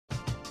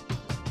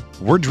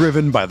We're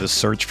driven by the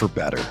search for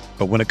better.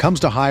 But when it comes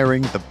to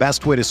hiring, the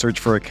best way to search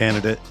for a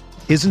candidate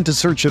isn't to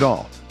search at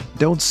all.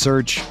 Don't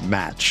search,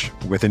 match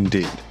with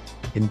Indeed.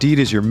 Indeed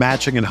is your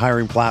matching and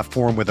hiring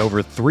platform with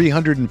over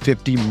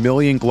 350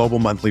 million global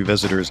monthly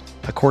visitors,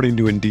 according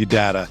to Indeed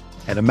data,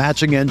 and a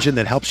matching engine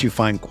that helps you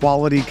find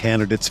quality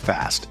candidates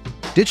fast.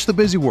 Ditch the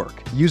busy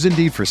work. Use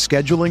Indeed for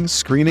scheduling,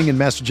 screening, and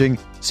messaging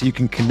so you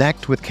can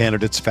connect with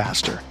candidates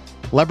faster.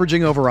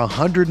 Leveraging over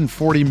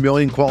 140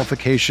 million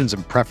qualifications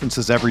and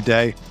preferences every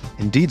day,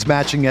 Indeed's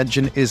matching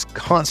engine is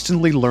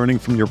constantly learning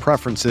from your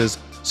preferences,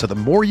 so the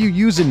more you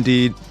use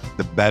Indeed,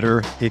 the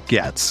better it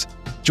gets.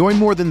 Join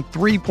more than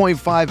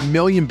 3.5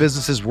 million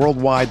businesses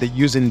worldwide that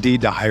use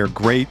Indeed to hire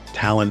great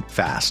talent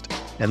fast.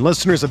 And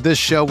listeners of this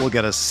show will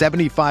get a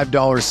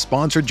 $75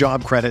 sponsored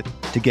job credit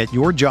to get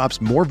your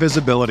jobs more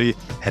visibility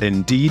at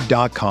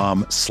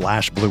Indeed.com/Blue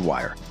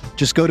Wire.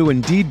 Just go to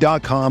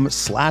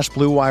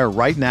Indeed.com/Blue Wire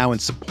right now and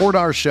support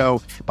our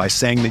show by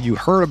saying that you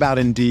heard about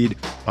Indeed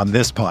on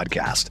this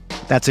podcast.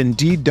 That's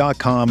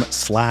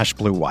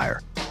Indeed.com/Blue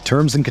Wire.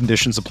 Terms and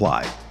conditions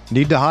apply.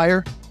 Need to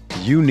hire?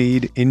 You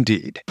need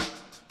Indeed.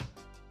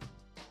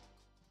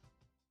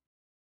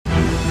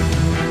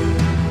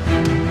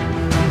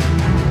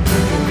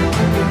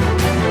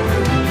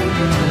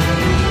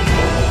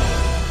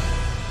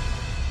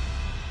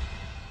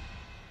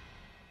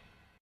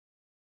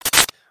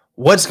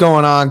 What's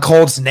going on,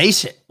 Colts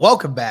Nation?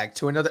 Welcome back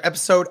to another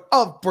episode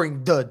of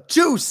Bring the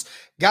Juice.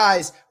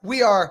 Guys,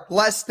 we are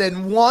less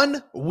than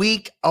 1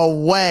 week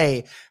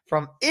away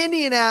from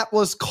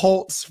Indianapolis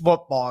Colts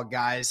football,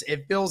 guys.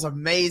 It feels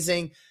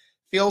amazing.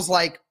 Feels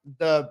like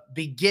the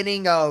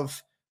beginning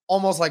of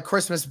almost like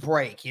Christmas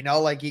break, you know,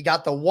 like you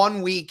got the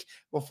 1 week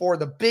before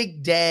the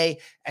big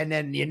day, and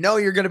then you know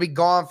you're going to be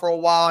gone for a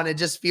while, and it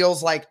just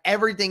feels like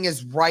everything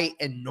is right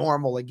and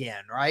normal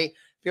again, right?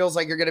 Feels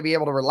like you're going to be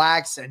able to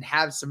relax and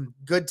have some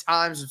good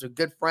times with some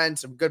good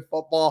friends, some good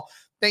football,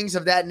 things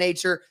of that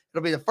nature.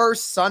 It'll be the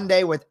first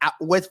Sunday with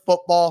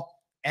football,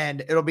 and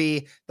it'll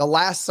be the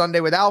last Sunday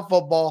without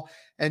football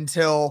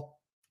until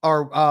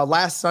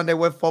last Sunday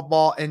with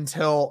football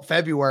until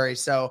February.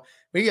 So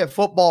we get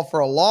football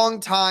for a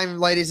long time,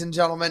 ladies and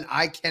gentlemen.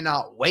 I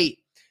cannot wait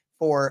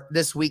for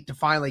this week to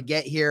finally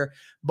get here,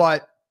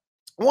 but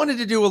I wanted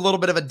to do a little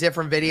bit of a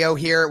different video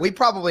here. We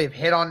probably have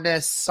hit on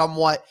this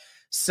somewhat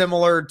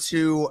similar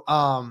to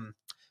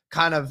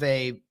kind of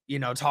a, you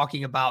know,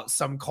 talking about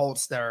some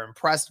Colts that are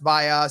impressed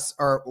by us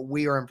or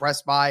we are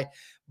impressed by.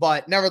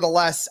 But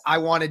nevertheless, I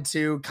wanted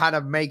to kind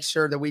of make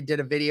sure that we did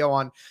a video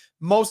on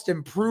most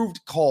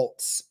improved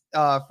Colts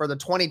for the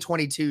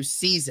 2022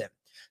 season.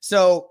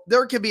 So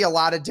there could be a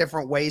lot of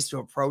different ways to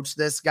approach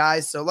this,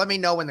 guys. So let me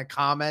know in the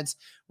comments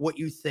what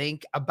you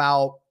think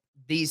about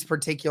these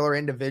particular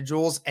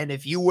individuals and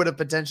if you would have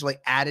potentially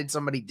added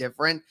somebody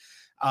different.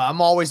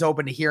 I'm always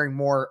open to hearing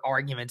more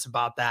arguments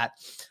about that.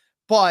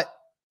 But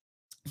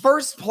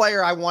first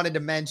player I wanted to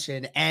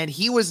mention, and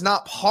he was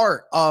not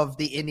part of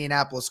the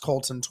Indianapolis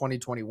Colts in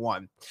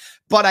 2021,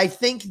 but I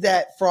think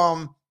that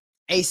from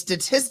a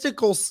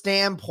statistical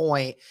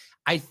standpoint,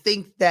 I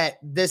think that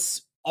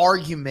this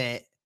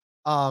argument,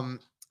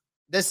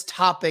 this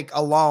topic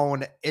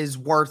alone is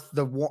worth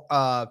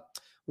the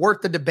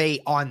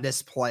debate on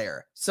this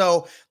player.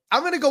 So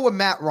I'm going to go with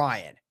Matt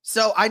Ryan.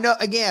 So I know,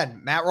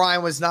 again, Matt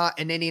Ryan was not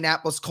an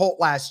Indianapolis Colt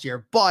last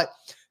year, but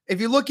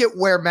if you look at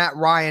where Matt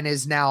Ryan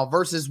is now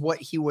versus what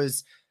he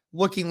was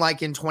looking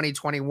like in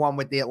 2021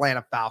 with the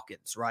Atlanta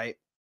Falcons, right?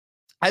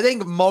 I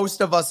think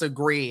most of us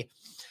agree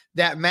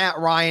that Matt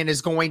Ryan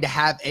is going to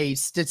have a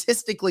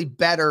statistically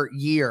better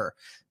year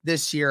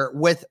this year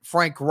with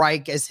Frank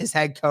Reich as his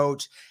head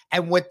coach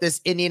and with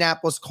this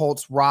Indianapolis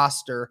Colts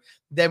roster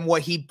than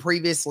what he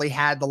previously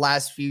had the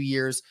last few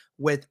years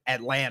with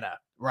Atlanta.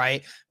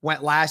 Right?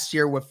 Went last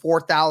year with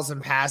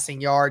 4,000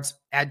 passing yards,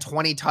 had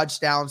 20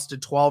 touchdowns to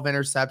 12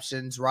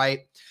 interceptions,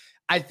 right?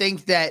 I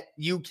think that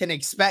you can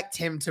expect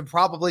him to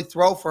probably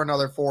throw for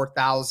another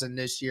 4,000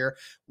 this year,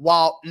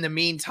 while in the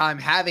meantime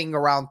having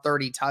around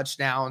 30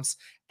 touchdowns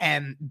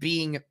and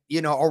being,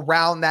 you know,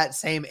 around that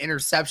same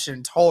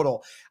interception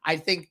total. I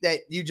think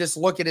that you just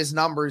look at his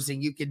numbers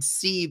and you can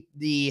see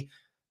the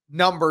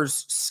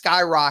numbers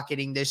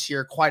skyrocketing this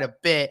year quite a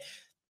bit.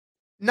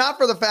 Not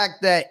for the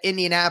fact that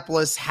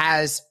Indianapolis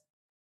has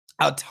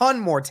a ton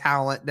more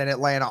talent than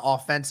Atlanta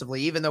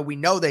offensively, even though we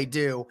know they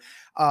do.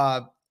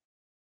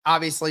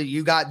 Obviously,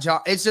 you got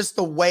John. It's just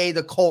the way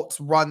the Colts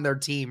run their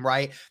team,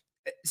 right?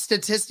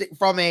 Statistic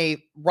from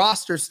a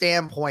roster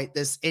standpoint,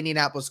 this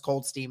Indianapolis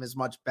Colts team is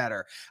much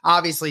better.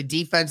 Obviously,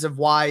 defensive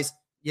wise,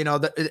 you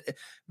know,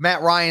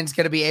 Matt Ryan's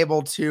going to be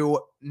able to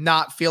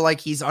not feel like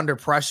he's under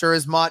pressure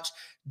as much.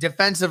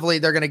 Defensively,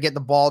 they're going to get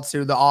the ball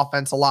to the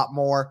offense a lot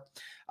more.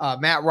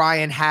 Matt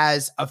Ryan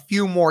has a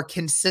few more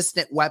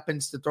consistent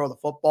weapons to throw the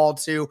football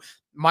to.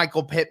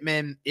 Michael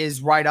Pittman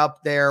is right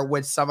up there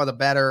with some of the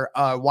better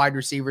wide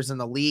receivers in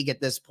the league at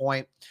this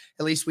point.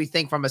 At least we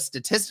think from a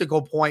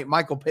statistical point,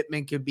 Michael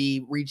Pittman could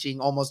be reaching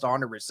almost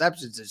 100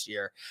 receptions this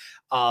year.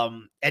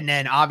 And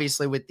then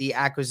obviously with the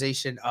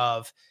acquisition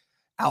of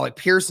Alec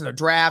Pierce in the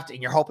draft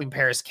and you're hoping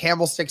Paris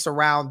Campbell sticks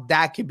around,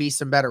 that could be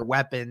some better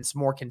weapons,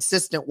 more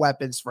consistent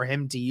weapons for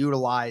him to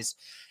utilize.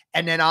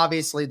 And then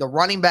obviously the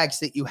running backs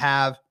that you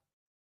have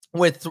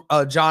with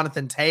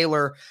Jonathan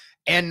Taylor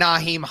and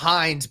Nyheim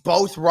Hines,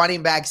 both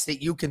running backs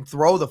that you can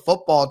throw the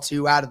football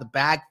to out of the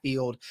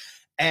backfield.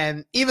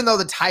 And even though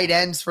the tight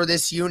ends for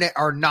this unit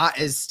are not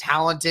as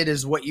talented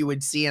as what you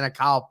would see in a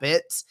Kyle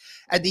Pitts,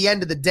 at the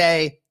end of the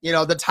day,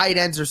 the tight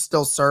ends are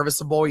still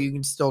serviceable. You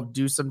can still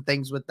do some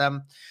things with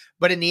them.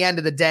 But in the end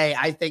of the day,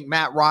 I think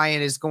Matt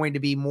Ryan is going to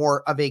be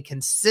more of a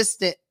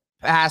consistent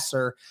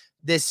passer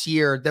this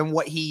year than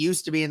what he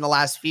used to be in the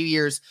last few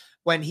years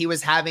when he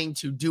was having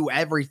to do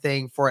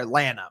everything for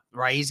Atlanta,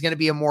 right? He's going to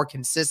be a more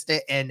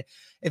consistent and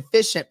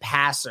efficient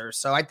passer.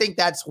 So I think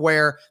that's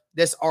where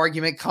this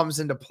argument comes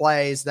into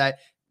play, is that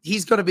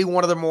he's going to be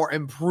one of the more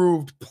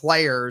improved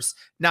players,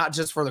 not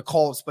just for the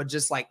Colts, but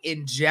just like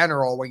in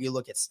general, when you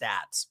look at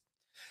stats.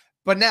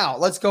 But now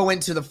let's go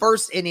into the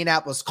first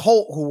Indianapolis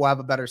Colt who will have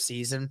a better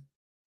season.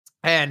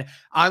 And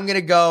I'm going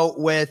to go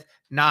with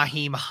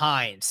Nyheim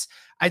Hines.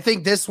 I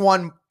think this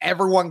one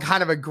everyone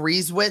kind of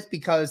agrees with,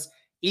 because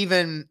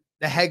even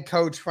the head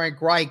coach, Frank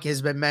Reich,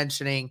 has been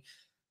mentioning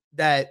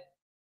that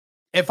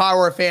if I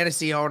were a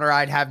fantasy owner,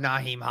 I'd have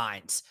Nyheim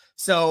Hines.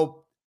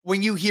 So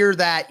when you hear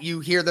that, you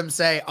hear them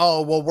say,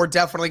 oh, well, we're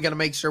definitely going to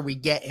make sure we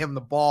get him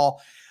the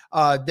ball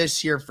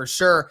this year for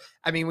sure.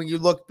 I mean, when you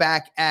look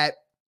back at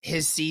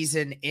his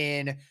season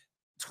in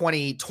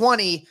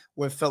 2020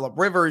 with Phillip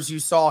Rivers, you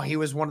saw he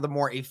was one of the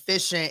more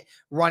efficient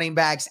running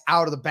backs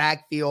out of the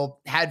backfield,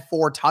 had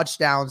 4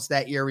 touchdowns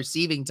that year,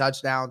 receiving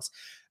touchdowns,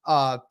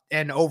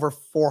 and over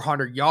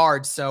 400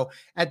 yards. So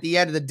at the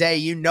end of the day,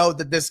 you know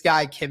that this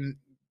guy can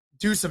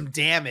do some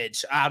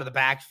damage out of the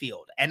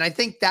backfield. And I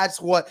think that's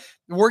what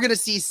we're going to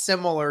see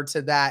similar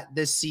to that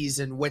this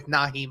season with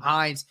Nyheim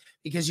Hines,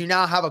 because you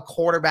now have a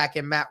quarterback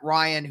in Matt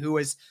Ryan who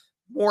is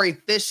more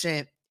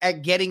efficient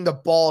at getting the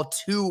ball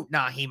to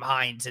Nyheim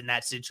Hines in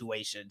that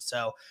situation.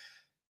 So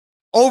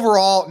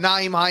overall,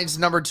 Nyheim Hines,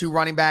 number 2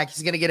 running back.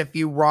 He's going to get a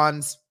few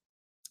runs.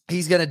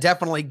 He's going to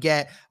definitely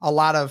get a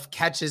lot of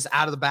catches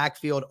out of the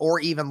backfield or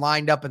even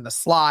lined up in the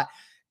slot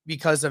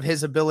because of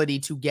his ability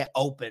to get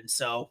open.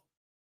 So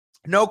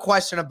no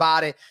question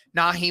about it,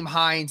 Nyheim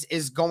Hines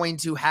is going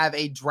to have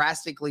a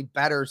drastically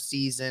better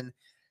season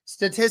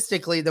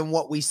statistically than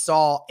what we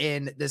saw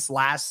in this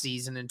last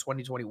season in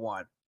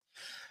 2021.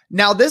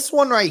 Now, this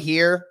one right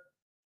here,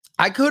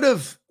 I could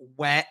have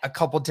went a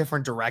couple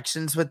different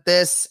directions with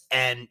this,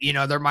 and,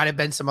 there might have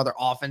been some other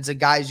offensive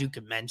guys you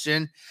could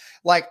mention.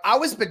 Like, I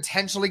was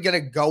potentially going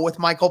to go with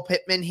Michael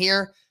Pittman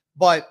here,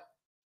 but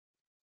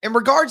in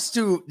regards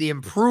to the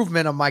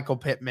improvement of Michael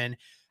Pittman,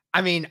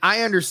 I mean,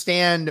 I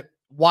understand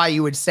why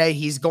you would say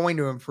he's going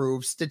to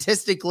improve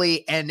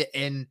statistically and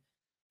in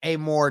a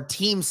more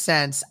team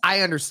sense.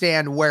 I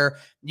understand where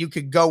you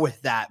could go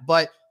with that,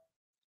 but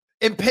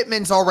and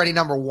Pittman's already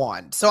number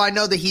 1. So I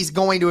know that he's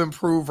going to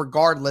improve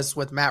regardless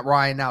with Matt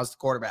Ryan now as the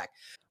quarterback.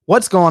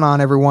 What's going on,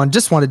 everyone?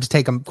 Just wanted to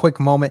take a quick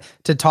moment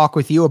to talk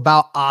with you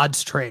about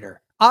Odds Trader.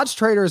 Odds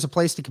Trader is a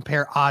place to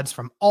compare odds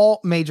from all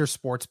major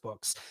sports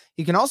books.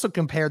 You can also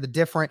compare the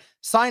different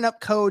sign-up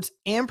codes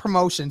and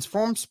promotions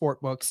from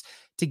sportbooks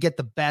to get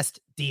the best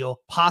deal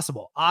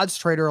possible. Odds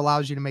Trader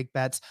allows you to make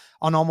bets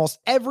on almost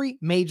every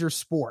major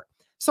sport.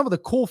 Some of the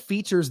cool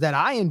features that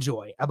I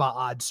enjoy about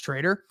Odds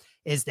Trader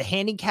is the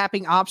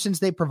handicapping options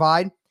they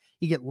provide.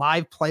 You get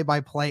live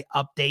play-by-play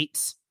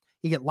updates.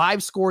 You get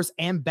live scores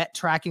and bet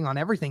tracking on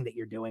everything that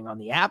you're doing on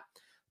the app.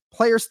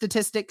 Player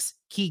statistics,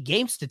 key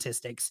game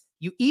statistics.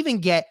 You even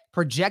get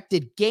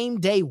projected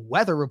game day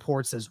weather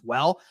reports as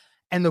well.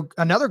 And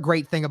another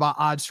great thing about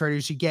Odds Trader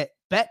is you get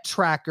Bet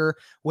Tracker,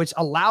 which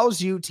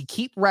allows you to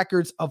keep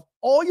records of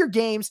all your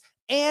games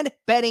and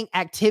betting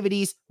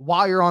activities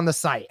while you're on the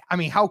site. I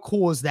mean, how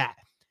cool is that?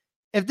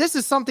 If this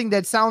is something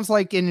that sounds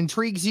like it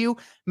intrigues you,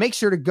 make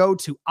sure to go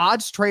to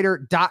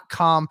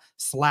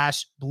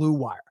oddstrader.com/Blue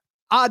Wire.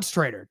 Odds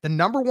Trader, the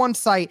number 1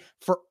 site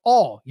for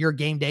all your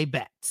game day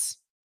bets.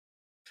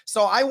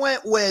 So I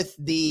went with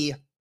the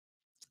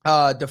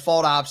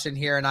default option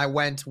here, and I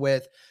went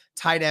with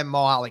tight end Mo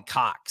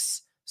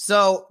Alie-Cox.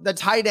 So the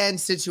tight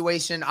end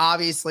situation,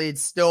 obviously,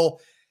 it's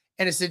still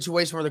in a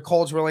situation where the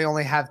Colts really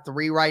only have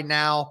 3 right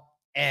now.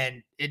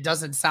 And it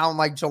doesn't sound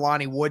like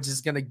Jelani Woods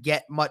is going to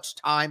get much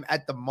time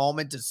at the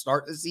moment to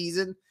start the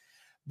season.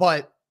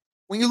 But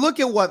when you look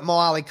at what Mo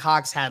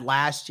Alie-Cox had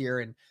last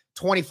year and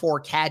 24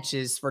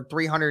 catches for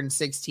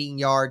 316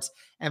 yards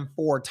and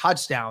 4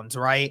 touchdowns,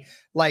 right?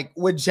 Like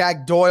with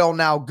Jack Doyle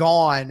now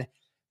gone,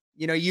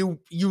 you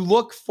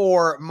look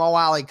for Mo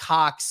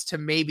Alie-Cox to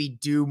maybe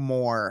do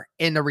more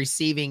in the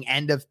receiving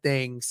end of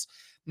things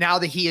now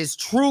that he is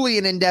truly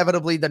and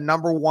inevitably the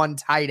number 1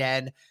 tight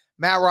end.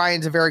 Matt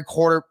Ryan's a very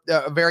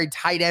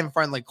tight end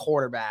friendly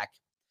quarterback.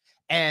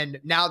 And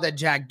now that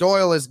Jack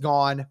Doyle is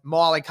gone, Mo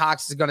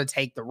Alie-Cox is going to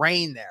take the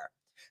reign there.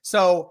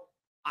 So,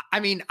 I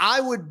mean, I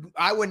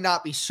would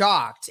not be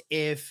shocked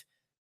if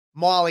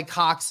Mo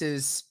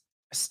Alie-Cox's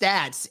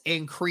stats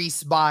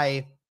increase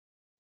by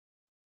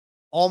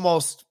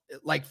almost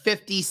like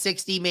 50,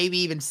 60, maybe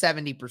even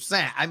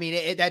 70%. I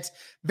mean, that's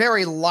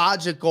very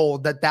logical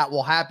that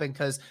will happen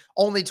because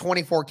only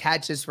 24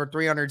 catches for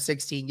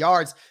 316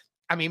 yards.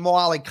 I mean, Mo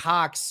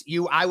Alie-Cox,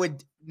 I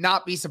would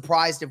not be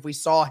surprised if we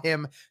saw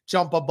him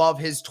jump above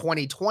his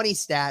 2020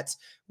 stats,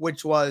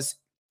 which was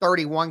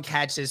 31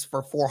 catches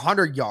for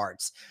 400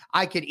 yards.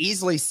 I could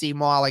easily see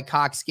Mo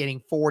Alie-Cox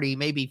getting 40,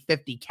 maybe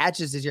 50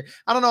 catches this year.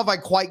 I don't know if I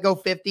quite go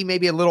 50,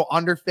 maybe a little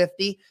under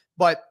 50,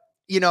 but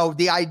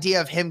the idea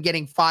of him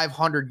getting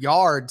 500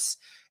 yards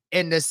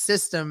in this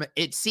system,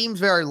 it seems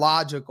very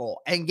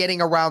logical, and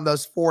getting around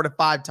those 4 to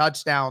 5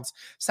 touchdowns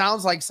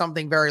sounds like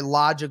something very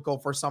logical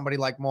for somebody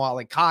like Mo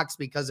Alie-Cox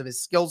because of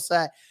his skill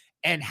set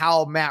and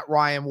how Matt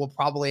Ryan will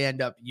probably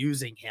end up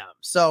using him.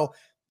 So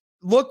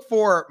look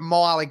for Mo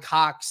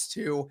Alie-Cox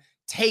to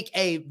take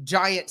a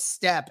giant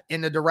step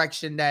in the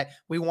direction that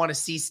we want to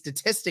see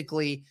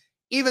statistically,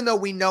 even though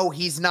we know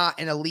he's not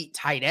an elite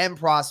tight end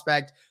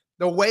prospect.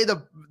 The way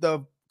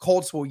the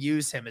Colts will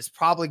use him is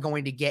probably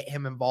going to get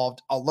him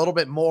involved a little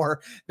bit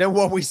more than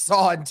what we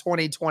saw in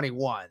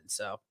 2021.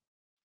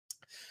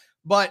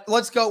 But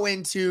let's go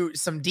into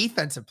some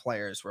defensive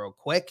players real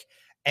quick.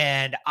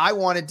 And I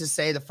wanted to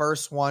say the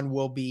first one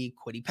will be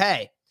Kwity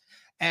Paye.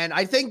 And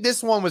I think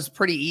this one was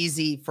pretty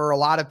easy for a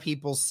lot of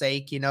people's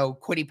sake.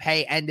 Kwity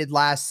Paye ended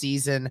last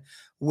season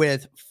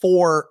with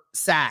 4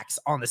 sacks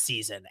on the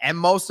season, and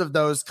most of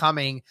those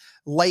coming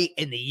late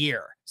in the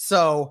year.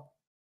 So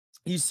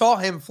you saw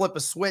him flip a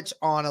switch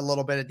on a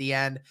little bit at the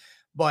end,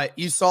 but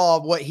you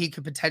saw what he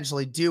could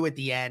potentially do at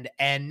the end.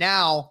 And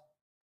now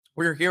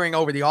we're hearing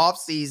over the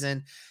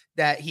offseason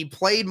that he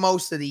played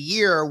most of the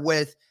year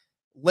with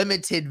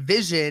limited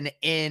vision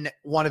in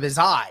one of his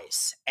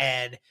eyes.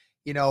 And,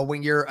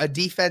 when you're a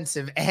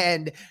defensive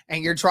end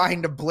and you're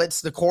trying to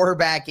blitz the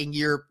quarterback and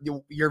your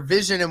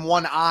vision in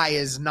one eye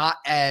is not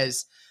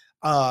as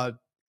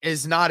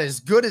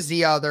good as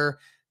the other,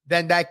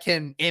 then that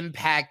can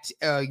impact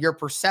your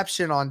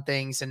perception on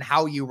things and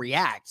how you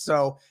react.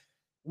 So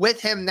with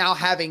him now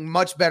having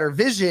much better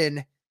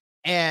vision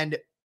and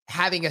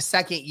having a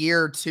second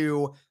year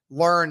to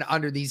learn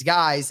under these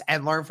guys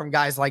and learn from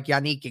guys like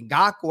Yannick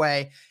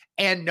Ngakoue,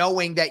 and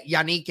knowing that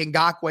Yannick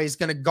Ngakoue is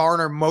going to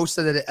garner most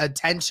of the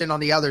attention on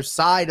the other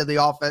side of the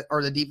offense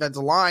or the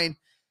defensive line,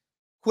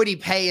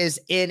 Kwity Paye is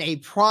in a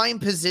prime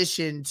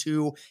position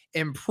to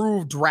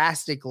improve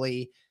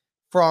drastically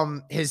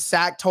from his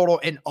sack total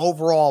and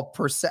overall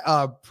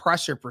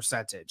pressure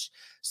percentage.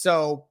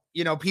 So,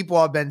 people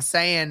have been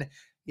saying,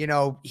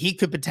 he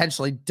could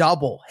potentially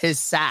double his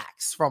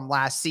sacks from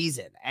last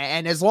season.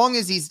 And as long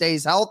as he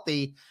stays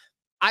healthy,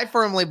 I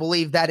firmly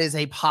believe that is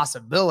a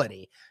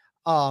possibility.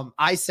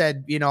 I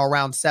said,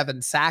 around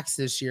 7 sacks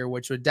this year,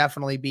 which would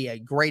definitely be a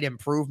great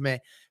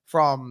improvement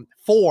from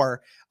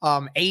 4.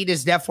 8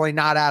 is definitely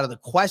not out of the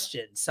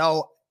question.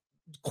 So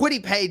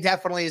Kwity Paye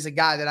definitely is a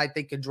guy that I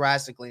think could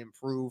drastically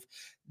improve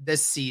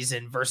this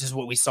season versus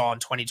what we saw in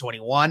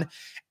 2021.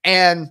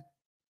 And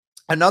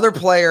another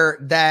player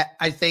that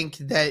I think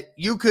that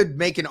you could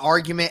make an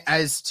argument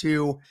as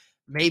to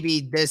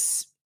maybe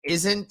this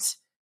isn't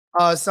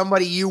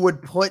somebody you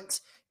would put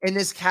in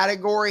this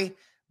category,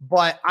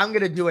 but I'm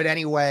going to do it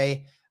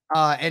anyway.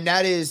 And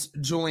that is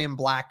Julian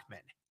Blackmon,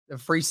 the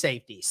free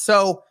safety.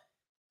 So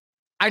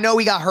I know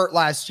he got hurt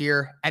last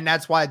year, and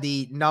that's why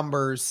the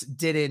numbers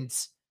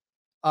didn't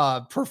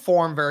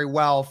perform very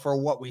well for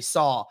what we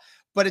saw.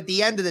 But at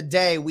the end of the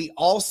day, we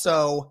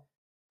also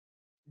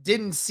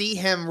didn't see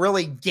him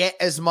really get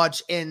as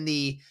much in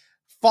the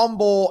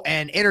fumble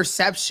and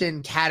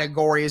interception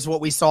category as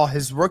what we saw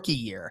his rookie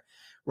year,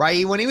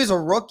 right? When he was a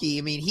rookie,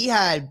 I mean, he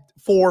had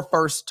 4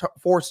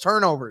 forced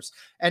turnovers,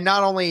 and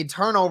not only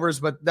turnovers,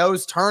 but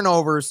those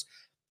turnovers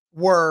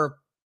were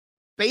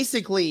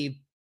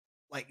basically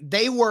like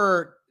they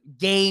were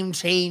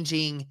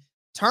game-changing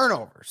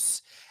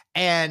turnovers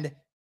and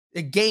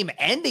the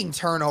game-ending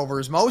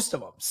turnovers, most of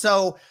them.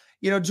 So,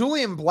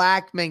 Julian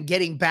Blackmon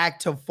getting back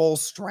to full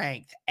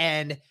strength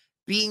and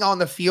being on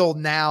the field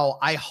now,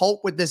 I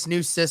hope with this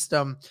new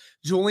system,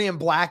 Julian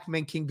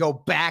Blackmon can go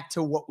back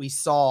to what we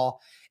saw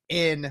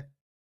in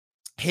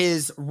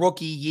his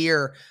rookie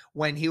year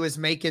when he was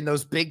making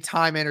those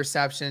big-time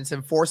interceptions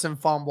and forcing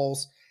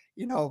fumbles,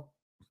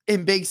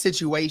 in big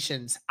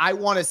situations. I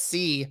want to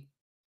see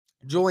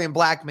Julian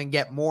Blackmon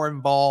get more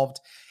involved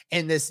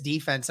in this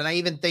defense. And I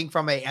even think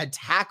from a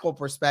tackle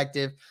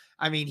perspective,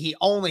 I mean, he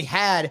only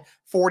had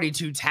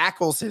 42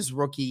 tackles his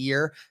rookie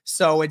year.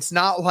 So it's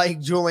not like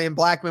Julian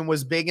Blackmon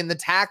was big in the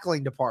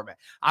tackling department.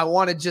 I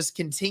want to just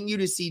continue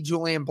to see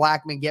Julian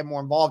Blackmon get more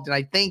involved. And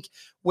I think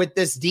with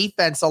this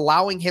defense,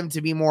 allowing him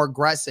to be more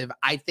aggressive,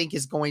 I think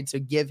is going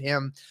to give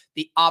him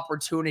the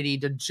opportunity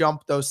to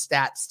jump those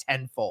stats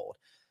tenfold.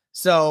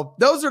 So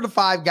those are the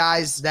 5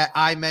 guys that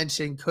I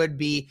mentioned could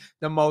be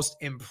the most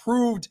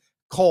improved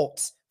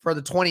Colts for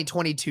the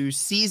 2022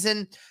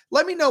 season.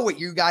 Let me know what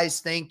you guys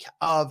think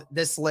of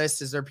this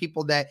list. Is there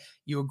people that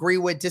you agree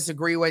with,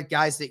 disagree with,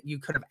 guys that you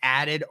could have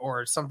added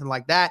or something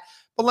like that?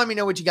 But let me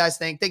know what you guys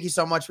think. Thank you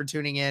so much for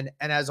tuning in.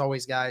 And as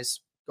always, guys,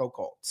 go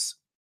Colts.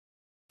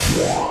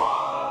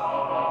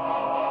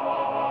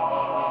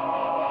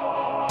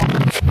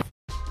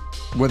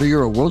 Whether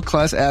you're a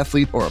world-class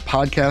athlete or a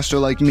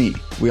podcaster like me,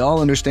 we all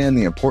understand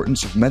the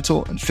importance of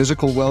mental and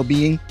physical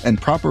well-being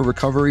and proper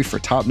recovery for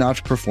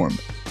top-notch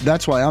performance.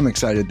 That's why I'm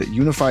excited that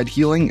Unified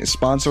Healing is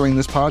sponsoring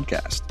this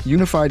podcast.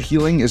 Unified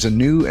Healing is a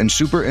new and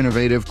super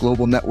innovative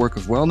global network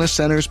of wellness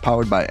centers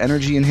powered by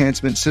Energy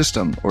Enhancement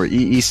System, or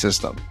EE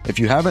System. If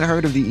you haven't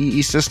heard of the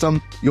EE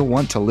System, you'll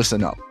want to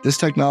listen up. This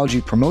technology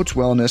promotes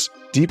wellness,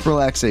 deep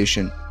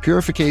relaxation,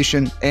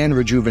 purification, and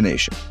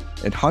rejuvenation.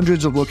 In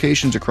hundreds of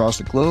locations across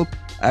the globe,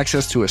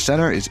 access to a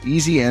center is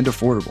easy and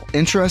affordable.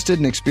 Interested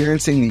in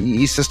experiencing the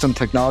EE System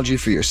technology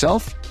for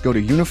yourself? Go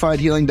to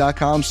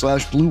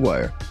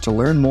unifiedhealing.com/bluewire to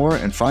learn more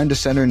and find a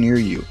center near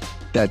you.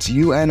 That's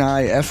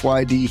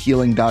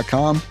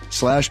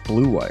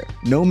unifydhealing.com/bluewire.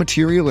 No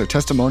material or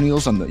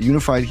testimonials on the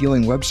Unified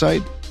Healing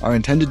website are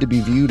intended to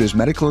be viewed as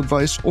medical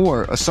advice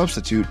or a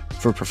substitute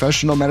for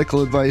professional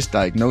medical advice,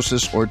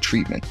 diagnosis, or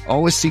treatment.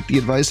 Always seek the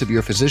advice of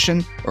your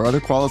physician or other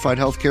qualified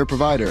healthcare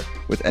provider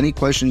with any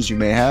questions you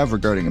may have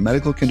regarding a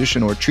medical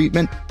condition or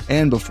treatment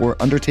and before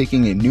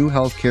undertaking a new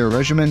healthcare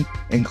regimen,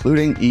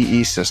 including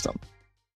EE System.